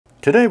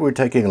Today we're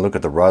taking a look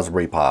at the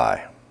Raspberry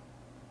Pi.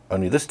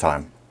 Only this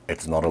time,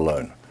 it's not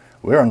alone.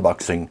 We're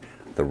unboxing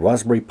the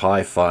Raspberry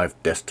Pi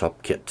 5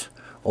 desktop kit.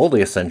 All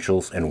the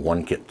essentials in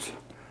one kit.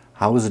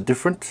 How is it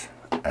different?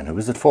 And who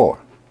is it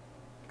for?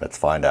 Let's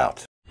find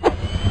out.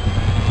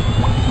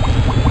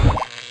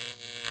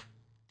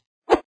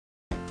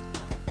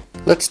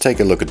 Let's take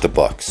a look at the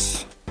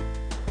box.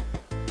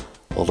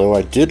 Although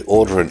I did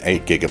order an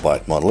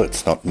 8GB model,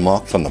 it's not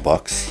marked on the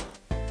box.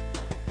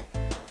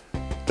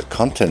 The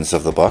contents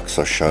of the box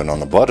are shown on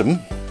the bottom,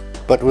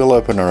 but we'll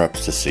open her up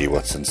to see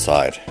what's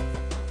inside.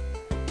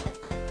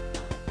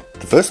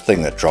 The first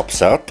thing that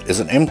drops out is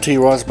an empty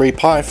Raspberry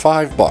Pi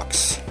 5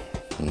 box.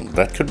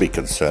 That could be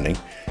concerning.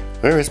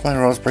 Where is my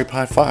Raspberry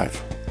Pi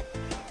 5?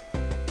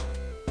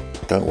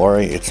 Don't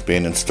worry, it's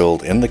been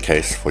installed in the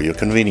case for your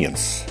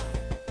convenience.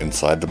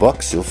 Inside the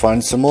box you'll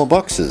find some more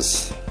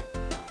boxes.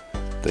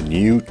 The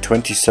new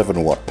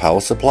 27-watt power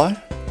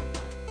supply.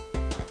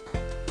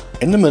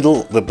 In the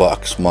middle, the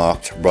box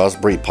marked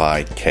Raspberry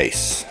Pi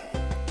case.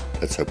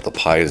 Let's hope the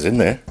Pi is in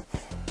there.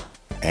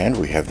 And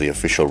we have the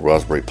official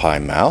Raspberry Pi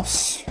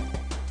mouse,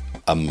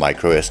 a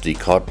microSD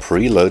card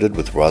preloaded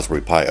with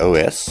Raspberry Pi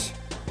OS,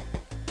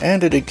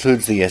 and it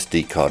includes the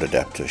SD card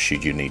adapter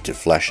should you need to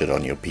flash it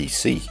on your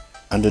PC.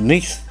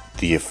 Underneath,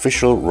 the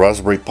official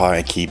Raspberry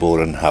Pi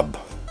keyboard and hub.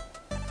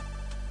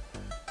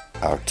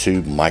 Our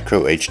two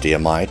micro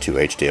HDMI to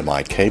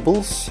HDMI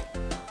cables,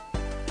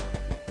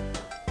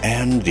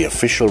 and the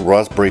official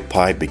Raspberry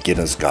Pi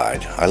beginner's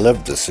guide. I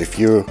love this. If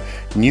you're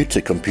new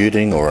to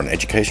computing or an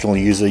educational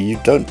user, you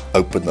don't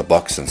open the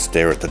box and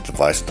stare at the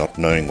device not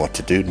knowing what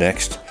to do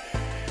next.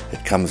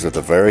 It comes with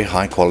a very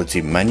high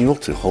quality manual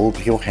to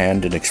hold your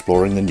hand in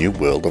exploring the new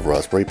world of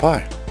Raspberry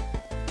Pi.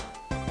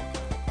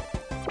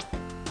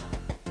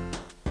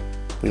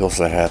 We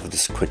also have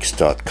this quick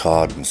start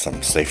card and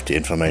some safety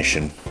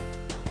information.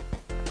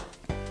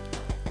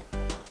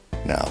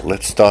 Now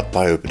let's start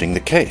by opening the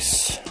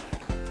case.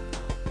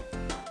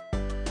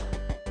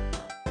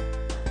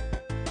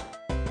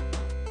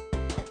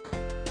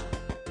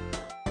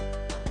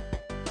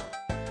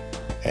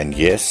 And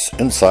yes,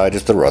 inside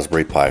is the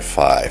Raspberry Pi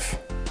 5.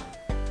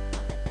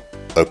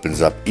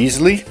 Opens up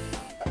easily.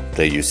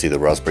 There you see the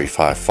Raspberry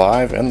Pi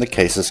 5 and the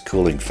case's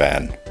cooling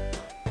fan.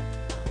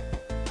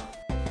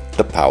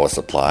 The power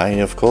supply,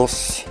 of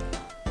course.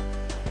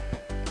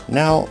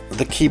 Now,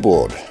 the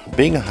keyboard.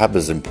 Being a hub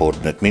is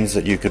important. It means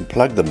that you can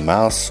plug the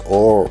mouse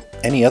or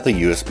any other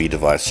USB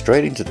device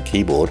straight into the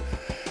keyboard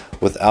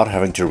without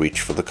having to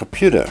reach for the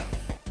computer.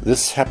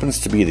 This happens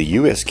to be the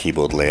US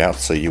keyboard layout,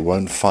 so you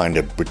won't find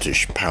a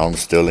British pound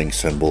sterling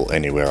symbol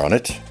anywhere on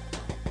it.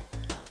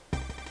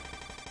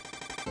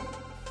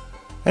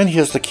 And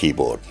here's the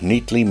keyboard,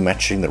 neatly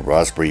matching the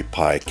Raspberry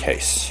Pi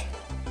case.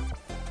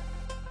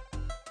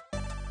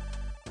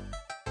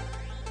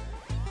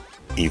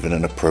 Even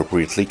an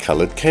appropriately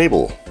colored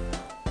cable.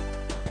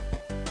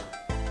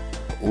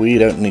 We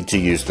don't need to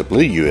use the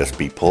blue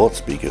USB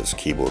ports because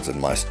keyboards and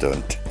mice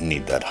don't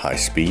need that high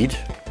speed.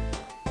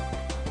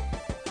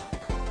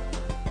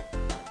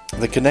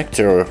 The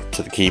connector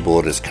to the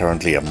keyboard is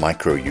currently a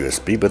micro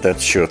USB, but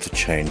that's sure to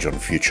change on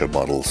future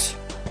models.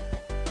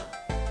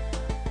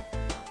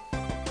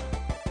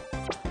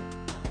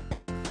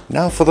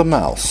 Now for the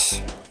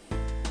mouse.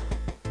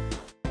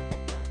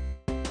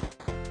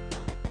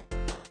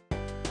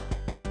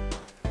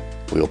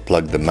 We'll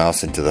plug the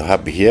mouse into the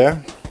hub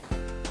here.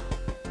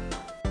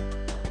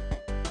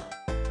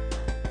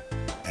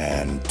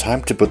 And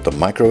time to put the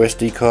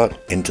microSD card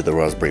into the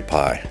Raspberry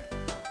Pi.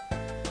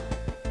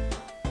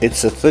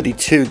 It's a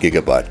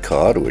 32GB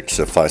card, which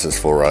suffices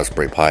for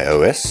Raspberry Pi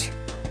OS.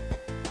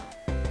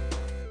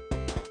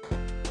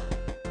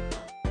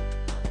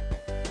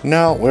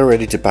 Now we're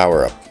ready to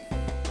power up,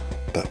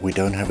 but we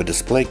don't have a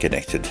display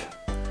connected.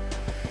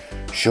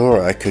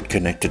 Sure, I could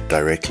connect it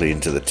directly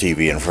into the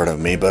TV in front of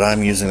me, but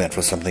I'm using that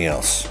for something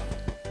else.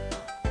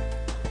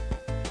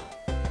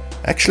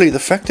 Actually, the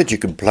fact that you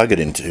can plug it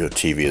into your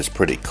TV is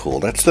pretty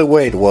cool. That's the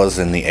way it was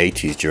in the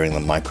 80s during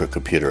the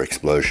microcomputer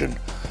explosion.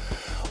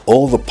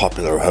 All the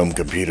popular home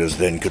computers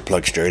then could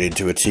plug straight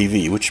into a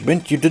TV, which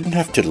meant you didn't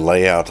have to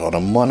lay out on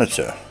a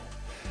monitor.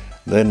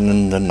 Then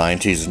in the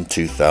 90s and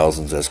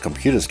 2000s, as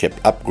computers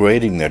kept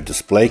upgrading their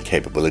display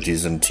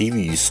capabilities and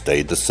TVs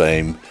stayed the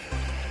same,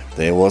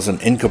 there was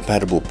an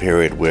incompatible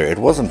period where it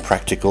wasn't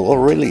practical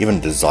or really even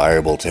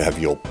desirable to have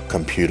your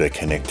computer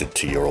connected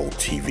to your old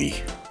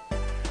TV.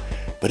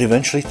 But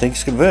eventually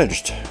things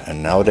converged,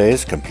 and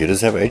nowadays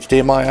computers have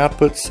HDMI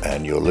outputs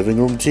and your living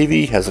room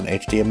TV has an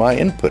HDMI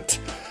input.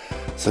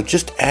 So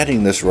just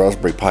adding this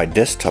Raspberry Pi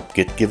desktop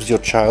kit gives your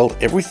child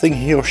everything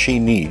he or she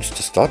needs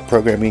to start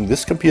programming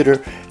this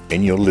computer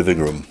in your living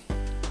room.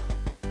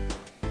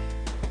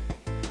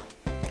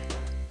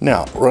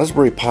 Now,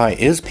 Raspberry Pi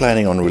is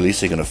planning on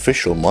releasing an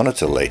official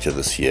monitor later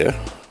this year,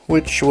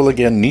 which will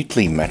again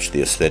neatly match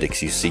the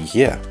aesthetics you see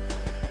here.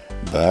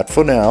 But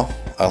for now,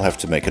 I'll have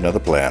to make another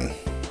plan.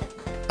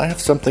 I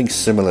have something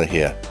similar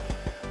here,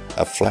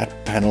 a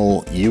flat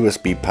panel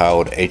USB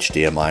powered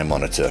HDMI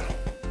monitor.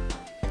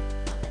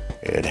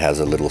 It has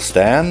a little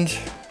stand.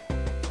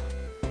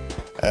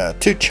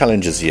 Two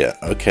challenges here.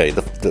 Okay,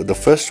 the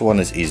first one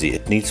is easy.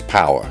 It needs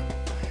power.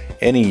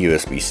 Any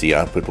USB-C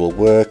output will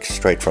work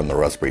straight from the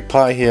Raspberry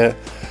Pi here,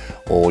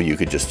 or you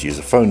could just use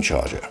a phone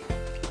charger.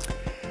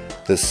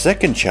 The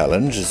second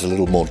challenge is a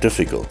little more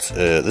difficult.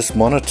 This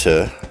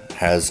monitor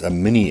has a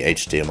mini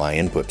HDMI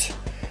input.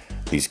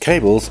 These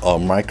cables are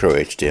micro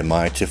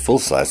HDMI to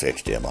full-size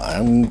HDMI.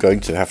 I'm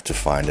going to have to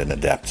find an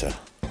adapter.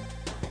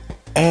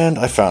 And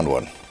I found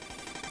one.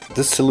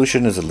 This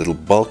solution is a little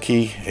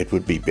bulky. It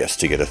would be best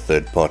to get a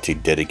third-party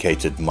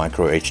dedicated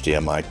micro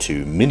HDMI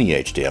to mini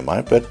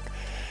HDMI, but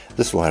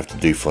this will have to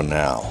do for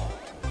now.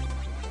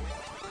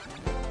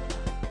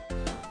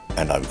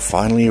 And I'm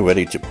finally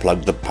ready to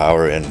plug the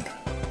power in.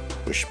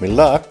 Wish me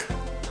luck!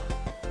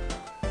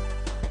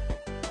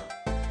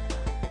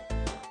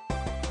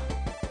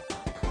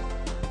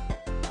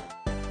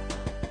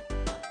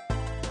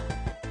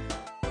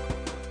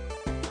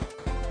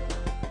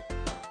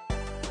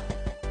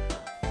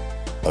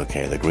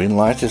 Okay, the green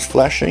light is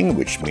flashing,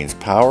 which means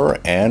power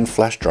and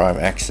flash drive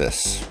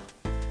access.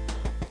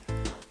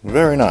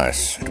 Very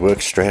nice, it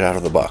works straight out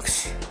of the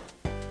box.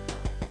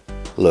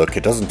 Look,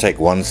 it doesn't take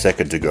 1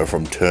 second to go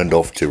from turned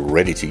off to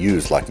ready to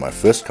use like my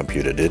first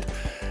computer did,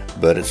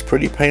 but it's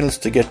pretty painless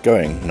to get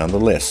going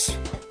nonetheless.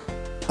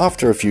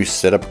 After a few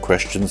setup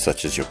questions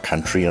such as your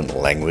country and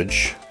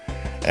language,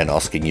 and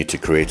asking you to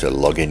create a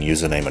login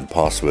username and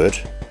password,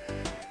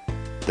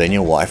 then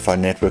your Wi-Fi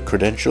network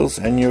credentials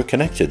and you're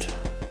connected.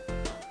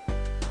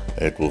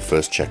 It will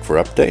first check for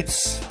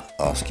updates,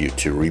 ask you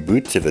to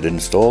reboot if it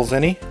installs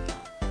any.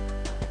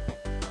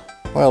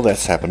 While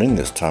that's happening,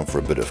 there's time for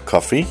a bit of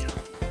coffee.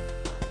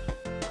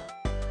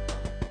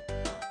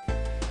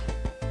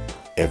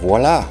 Et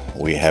voila,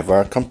 we have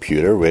our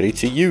computer ready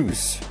to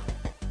use.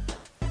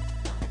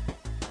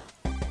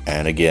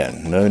 And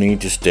again, no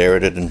need to stare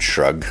at it and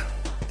shrug.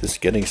 This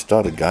getting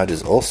started guide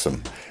is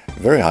awesome,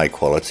 very high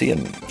quality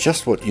and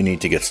just what you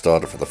need to get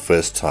started for the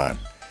first time.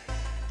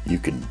 You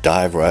can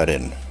dive right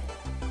in.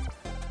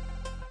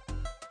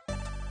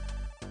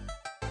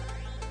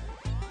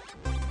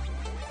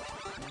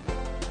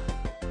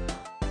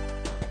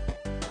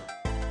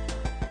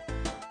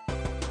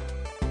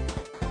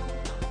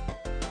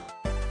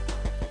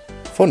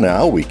 For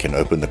now, we can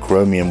open the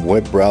Chromium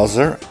web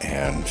browser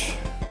and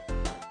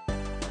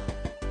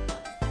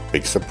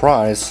big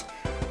surprise,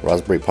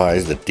 Raspberry Pi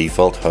is the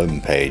default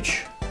home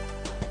page.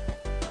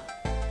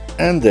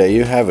 And there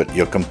you have it,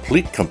 your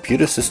complete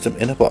computer system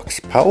in a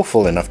box,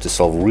 powerful enough to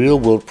solve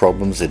real-world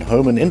problems in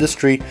home and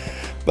industry,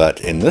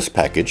 but in this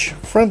package,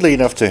 friendly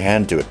enough to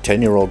hand to a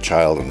 10-year-old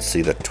child and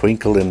see the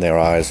twinkle in their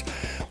eyes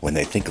when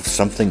they think of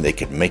something they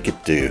could make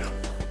it do.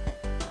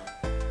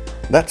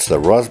 That's the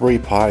Raspberry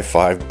Pi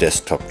 5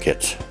 desktop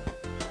kit.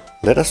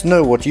 Let us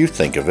know what you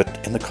think of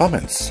it in the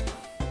comments.